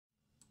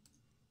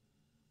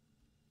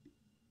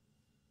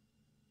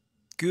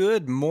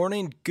Good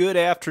morning, good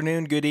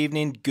afternoon, good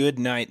evening, good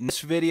night. In this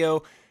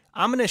video,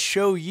 I'm going to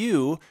show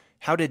you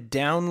how to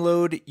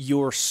download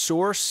your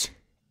source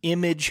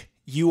image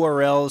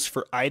URLs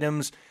for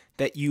items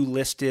that you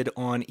listed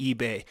on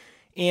eBay.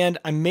 And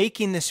I'm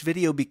making this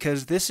video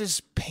because this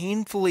is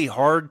painfully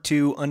hard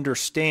to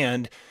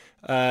understand,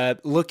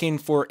 looking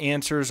for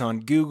answers on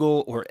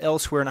Google or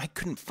elsewhere, and I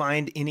couldn't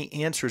find any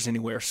answers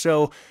anywhere.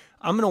 So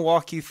I'm going to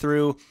walk you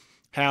through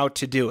how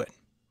to do it.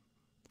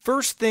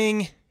 First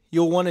thing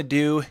you'll want to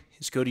do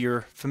is go to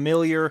your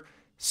familiar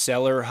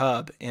seller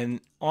hub. And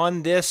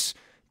on this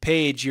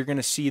page, you're going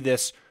to see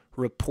this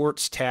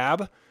reports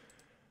tab.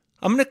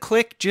 I'm going to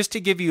click just to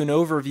give you an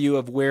overview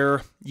of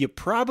where you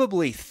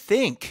probably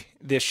think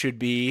this should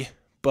be,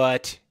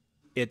 but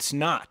it's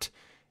not.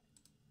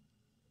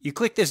 You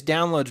click this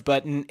downloads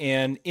button,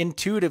 and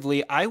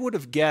intuitively, I would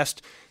have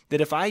guessed that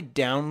if I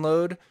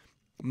download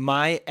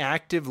my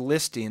active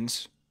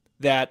listings,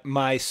 that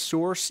my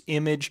source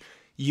image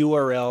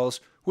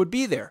URLs would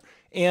be there.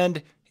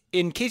 And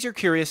in case you're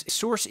curious,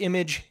 source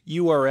image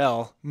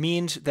URL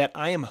means that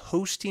I am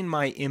hosting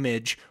my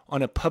image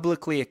on a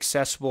publicly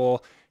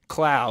accessible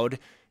cloud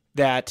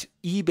that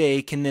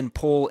eBay can then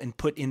pull and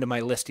put into my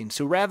listing.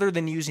 So rather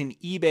than using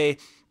eBay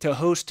to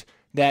host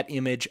that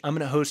image, I'm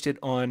going to host it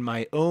on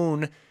my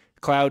own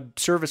cloud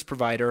service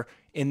provider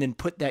and then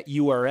put that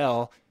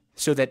URL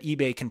so that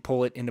eBay can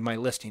pull it into my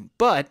listing.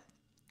 But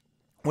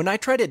when I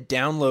try to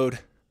download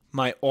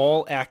my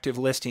all active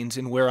listings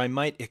and where I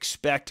might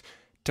expect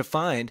to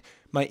find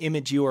my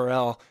image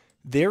URL,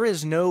 there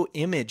is no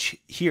image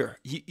here.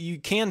 You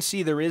can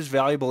see there is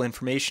valuable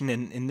information,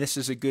 and this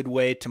is a good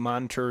way to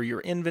monitor your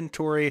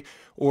inventory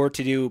or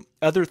to do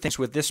other things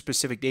with this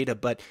specific data,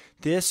 but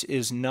this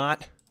is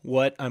not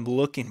what I'm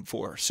looking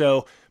for.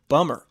 So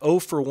bummer, 0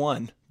 for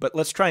 1, but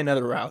let's try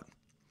another route.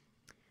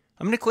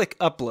 I'm going to click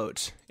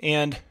uploads,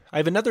 and I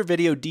have another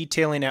video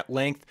detailing at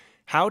length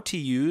how to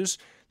use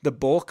the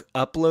bulk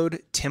upload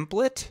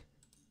template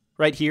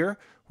right here,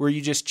 where you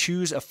just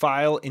choose a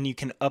file and you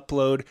can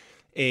upload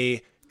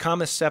a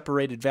comma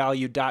separated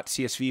value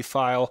 .csv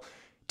file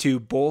to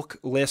bulk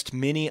list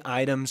many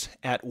items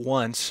at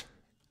once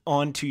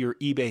onto your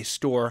eBay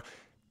store.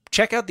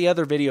 Check out the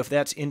other video if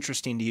that's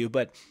interesting to you,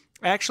 but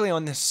actually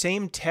on the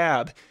same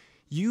tab,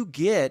 you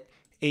get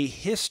a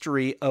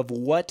history of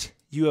what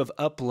you have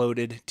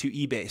uploaded to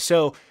eBay.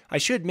 So I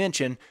should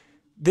mention,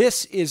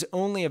 this is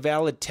only a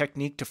valid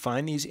technique to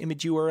find these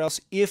image URLs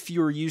if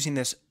you're using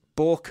this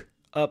bulk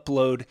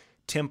upload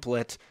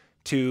template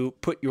to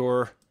put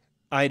your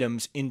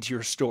items into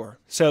your store.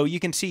 So you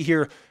can see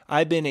here,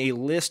 I've been a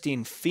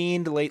listing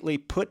fiend lately,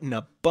 putting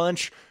a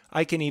bunch.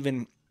 I can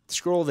even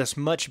scroll this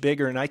much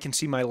bigger and I can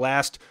see my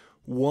last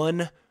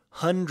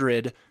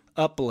 100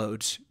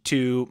 uploads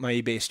to my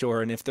eBay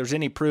store. And if there's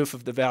any proof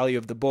of the value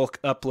of the bulk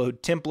upload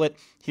template,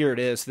 here it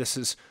is. This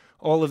is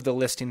all of the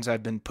listings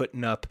I've been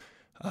putting up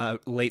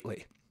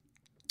lately.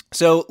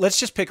 So let's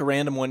just pick a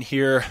random one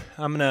here.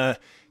 I'm going to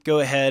go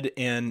ahead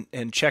and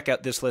check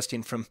out this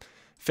listing from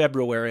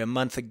February, a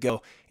month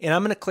ago. And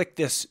I'm going to click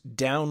this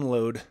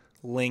download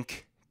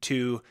link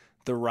to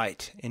the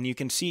right. And you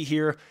can see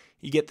here,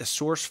 you get the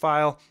source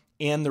file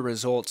and the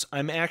results.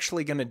 I'm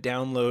actually going to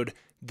download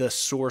the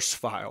source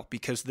file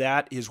because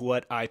that is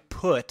what I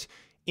put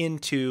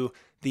into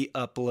the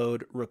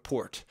upload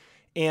report.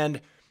 And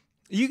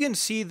you can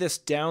see this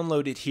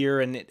downloaded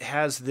here, and it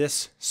has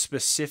this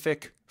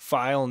specific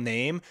file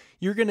name.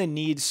 You're going to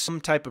need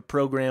some type of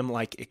program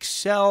like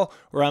Excel,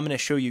 or I'm going to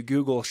show you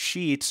Google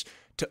Sheets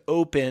to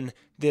open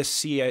this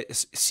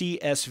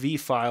CSV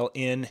file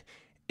in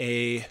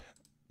a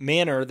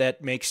manner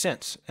that makes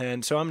sense.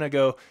 And so I'm going to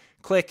go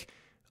click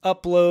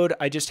upload.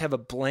 I just have a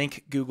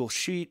blank Google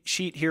sheet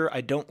here.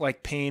 I don't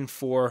like paying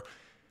for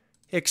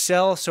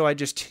Excel, so I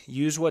just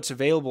use what's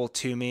available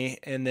to me.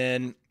 And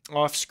then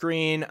off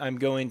screen, I'm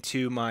going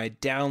to my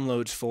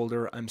downloads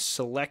folder. I'm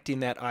selecting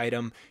that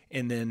item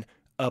and then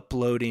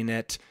uploading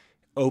it,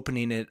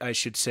 opening it, I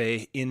should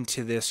say,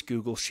 into this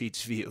Google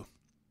Sheets view.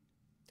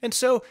 And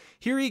so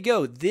here you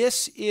go.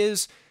 This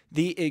is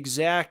the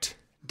exact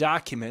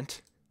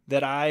document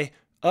that I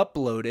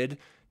uploaded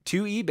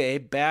to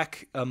eBay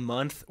back a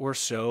month or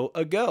so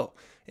ago.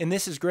 And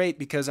this is great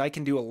because I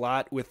can do a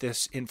lot with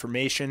this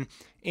information.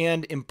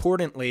 And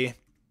importantly,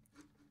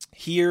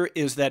 here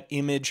is that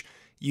image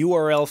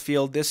URL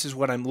field. This is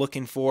what I'm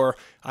looking for.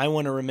 I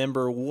want to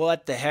remember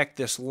what the heck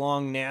this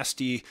long,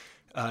 nasty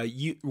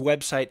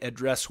website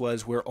address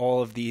was where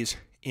all of these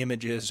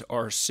images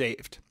are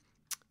saved.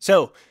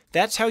 So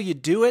that's how you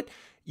do it.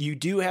 You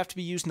do have to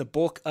be using the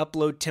bulk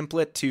upload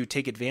template to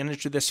take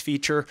advantage of this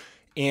feature.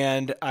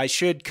 And I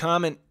should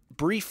comment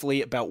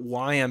briefly about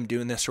why I'm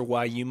doing this or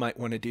why you might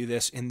want to do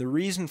this. And the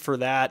reason for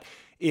that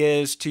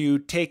is to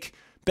take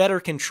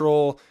better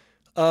control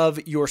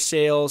of your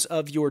sales,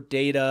 of your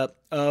data,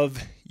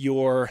 of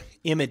your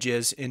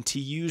images, and to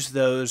use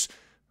those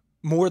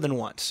more than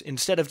once.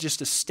 Instead of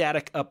just a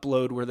static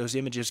upload where those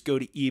images go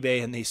to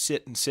eBay and they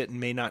sit and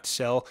may not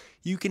sell,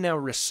 you can now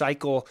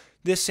recycle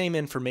this same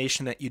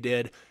information that you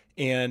did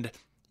and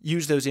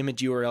use those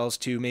image URLs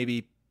to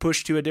maybe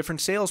push to a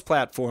different sales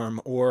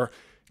platform or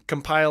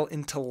compile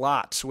into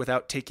lots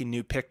without taking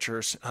new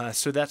pictures.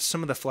 So that's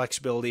some of the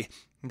flexibility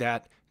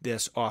that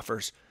this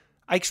offers.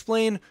 I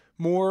explain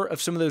more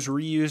of some of those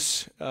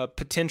reuse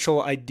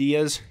potential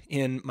ideas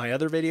in my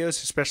other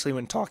videos, especially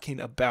when talking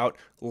about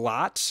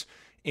lots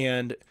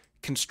and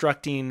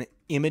constructing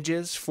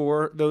images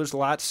for those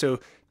lots. So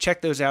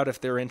check those out if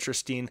they're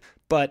interesting.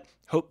 But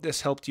hope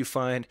this helped you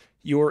find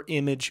your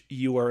image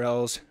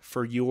URLs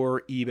for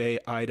your eBay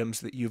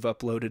items that you've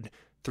uploaded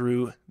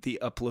through the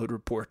upload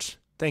reports.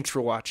 Thanks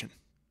for watching.